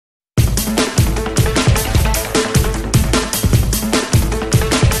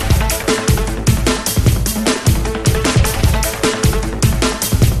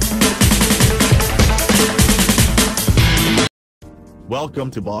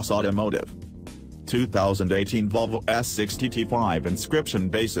Welcome to Boss Automotive. 2018 Volvo S60 T5 Inscription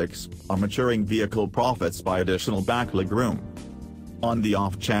Basics, a maturing vehicle profits by additional back legroom. On the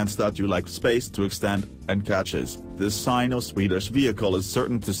off chance that you like space to extend, and catches, this Sino-Swedish vehicle is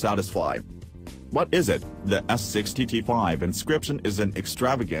certain to satisfy. What is it? The S60 T5 Inscription is an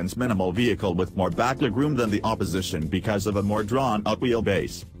extravagance minimal vehicle with more back legroom than the opposition because of a more drawn-out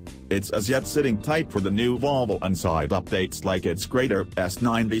wheelbase. It's as yet sitting tight for the new Volvo inside updates like its greater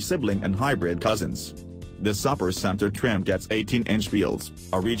S90 sibling and hybrid cousins. This upper center trim gets 18-inch wheels,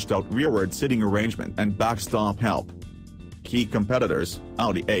 a reached-out rearward sitting arrangement and backstop help. Key competitors: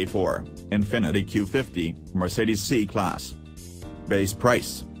 Audi A4, Infiniti Q50, Mercedes C-Class. Base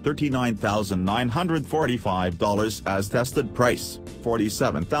price: $39,945 as tested price,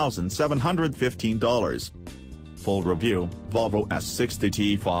 $47,715. Full review: Volvo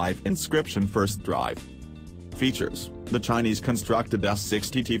S60 T5 Inscription First Drive. Features: the Chinese-constructed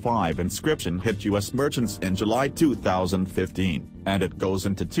S60 T5 Inscription hit U.S. merchants in July 2015, and it goes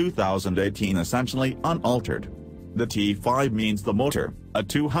into 2018 essentially unaltered. The T5 means the motor, a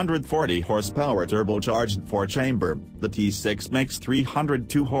 240 horsepower turbocharged 4-chamber, the T6 makes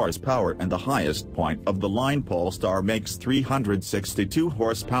 302 horsepower and the highest point of the line Polestar makes 362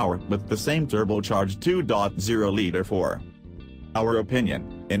 horsepower with the same turbocharged 2.0-liter 4. Our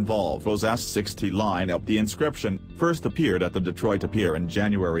opinion: in Volvo's S60 lineup, the Inscription first appeared at the Detroit Appear in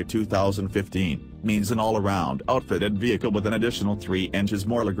January 2015, means an all-around outfitted vehicle with an additional 3 inches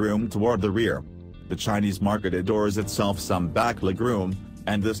more legroom toward the rear. The Chinese market adores itself some back legroom,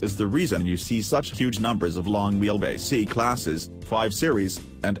 and this is the reason you see such huge numbers of long wheelbase C-Classes, 5 Series,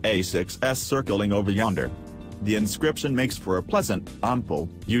 and A6s circling over yonder. The Inscription makes for a pleasant, ample,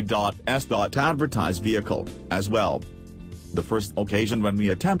 U.S.advertised vehicle, as well. The first occasion when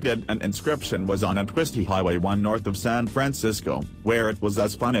we attempted an Inscription was on a twisty Highway 1 north of San Francisco, where it was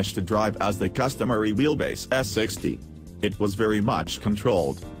as funnish to drive as the customary wheelbase S60. It was very much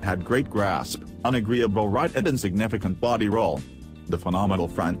controlled, had great grasp, an agreeable ride and insignificant body roll. The phenomenal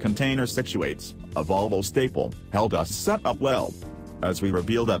front container situates, a Volvo staple, held us set up well. As we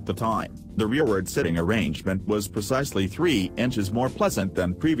revealed at the time, the rearward sitting arrangement was precisely 3 inches more pleasant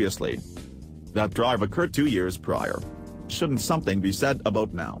than previously. That drive occurred 2 years prior. Shouldn't something be said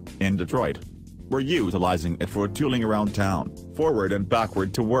about now, in Detroit? We're utilizing it for tooling around town, forward and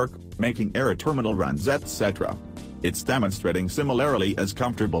backward to work, making air terminal runs etc. It's demonstrating similarly as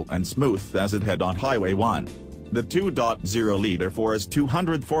comfortable and smooth as it had on Highway 1. The 2.0-liter 4's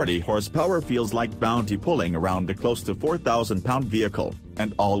 240 horsepower feels like bounty pulling around a close to 4,000-pound vehicle,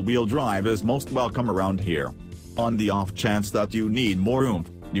 and all-wheel drive is most welcome around here. On the off chance that you need more oomph,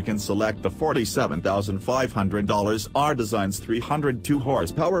 you can select the $47,500 R-Design's 302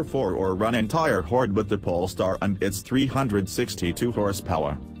 horsepower 4 or run entire horde with the Polestar and its 362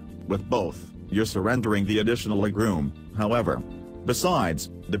 horsepower. With both, you're surrendering the additional legroom, however. Besides,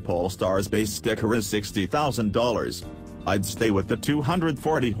 the Polestar's base sticker is $60,000. I'd stay with the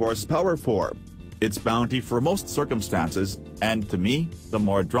 240 horsepower 4. It's bounty for most circumstances, and to me, the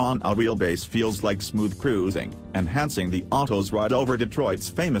more drawn-out wheelbase feels like smooth cruising, enhancing the auto's ride over Detroit's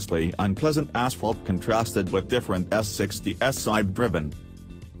famously unpleasant asphalt contrasted with different S60's driven.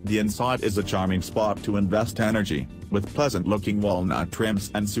 The inside is a charming spot to invest energy, with pleasant-looking walnut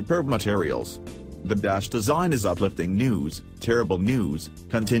trims and superb materials. The dash design is uplifting news, terrible news,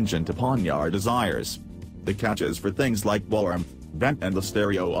 contingent upon your desires. The catches for things like warmth, vent and the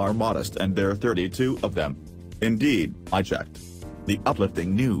stereo are modest, and there are 32 of them. Indeed, I checked. The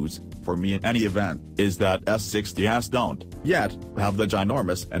uplifting news, for me in any event, is that S60s don't, yet, have the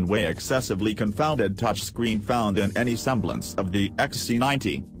ginormous and way excessively confounded touchscreen found in any semblance of the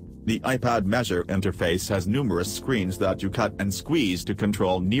XC90. The iPad Measure interface has numerous screens that you cut and squeeze to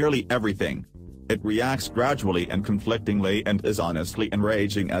control nearly everything. It reacts gradually and conflictingly and is honestly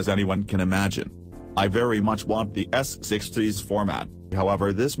enraging as anyone can imagine. I very much want the S60's format,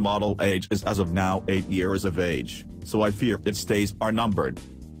 however this model age is as of now 8 years of age, so I fear its days are numbered.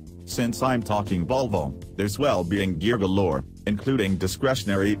 Since I'm talking Volvo, there's well-being gear galore, including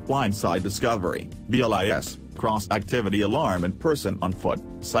discretionary blindside discovery, BLIS, cross-activity alarm and person on foot,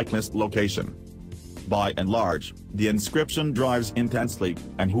 cyclist location. By and large, the Inscription drives intensely,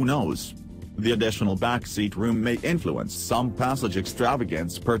 and who knows? The additional backseat room may influence some passage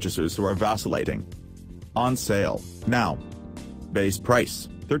extravagance purchasers who are vacillating. On sale, now. Base price,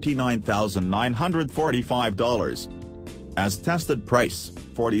 $39,945. As tested price,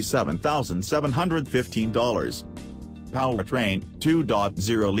 $47,715. Powertrain,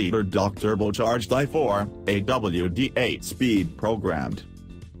 2.0-liter turbocharged i4, AWD 8-speed programmed.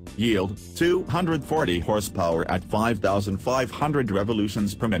 Yield, 240 horsepower at 5,500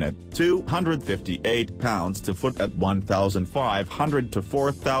 revolutions per minute, 258 pounds to foot at 1,500 to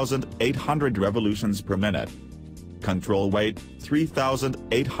 4,800 revolutions per minute. Control weight,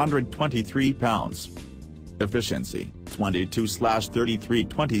 3,823 pounds. Efficiency,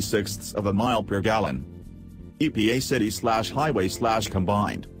 22/33/26 of a mile per gallon. EPA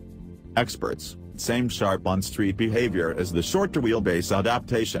city/highway/combined. Experts, same sharp on-street behavior as the shorter wheelbase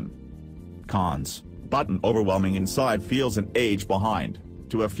adaptation. Cons, button overwhelming inside feels an age behind,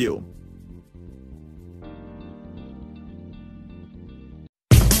 to a few.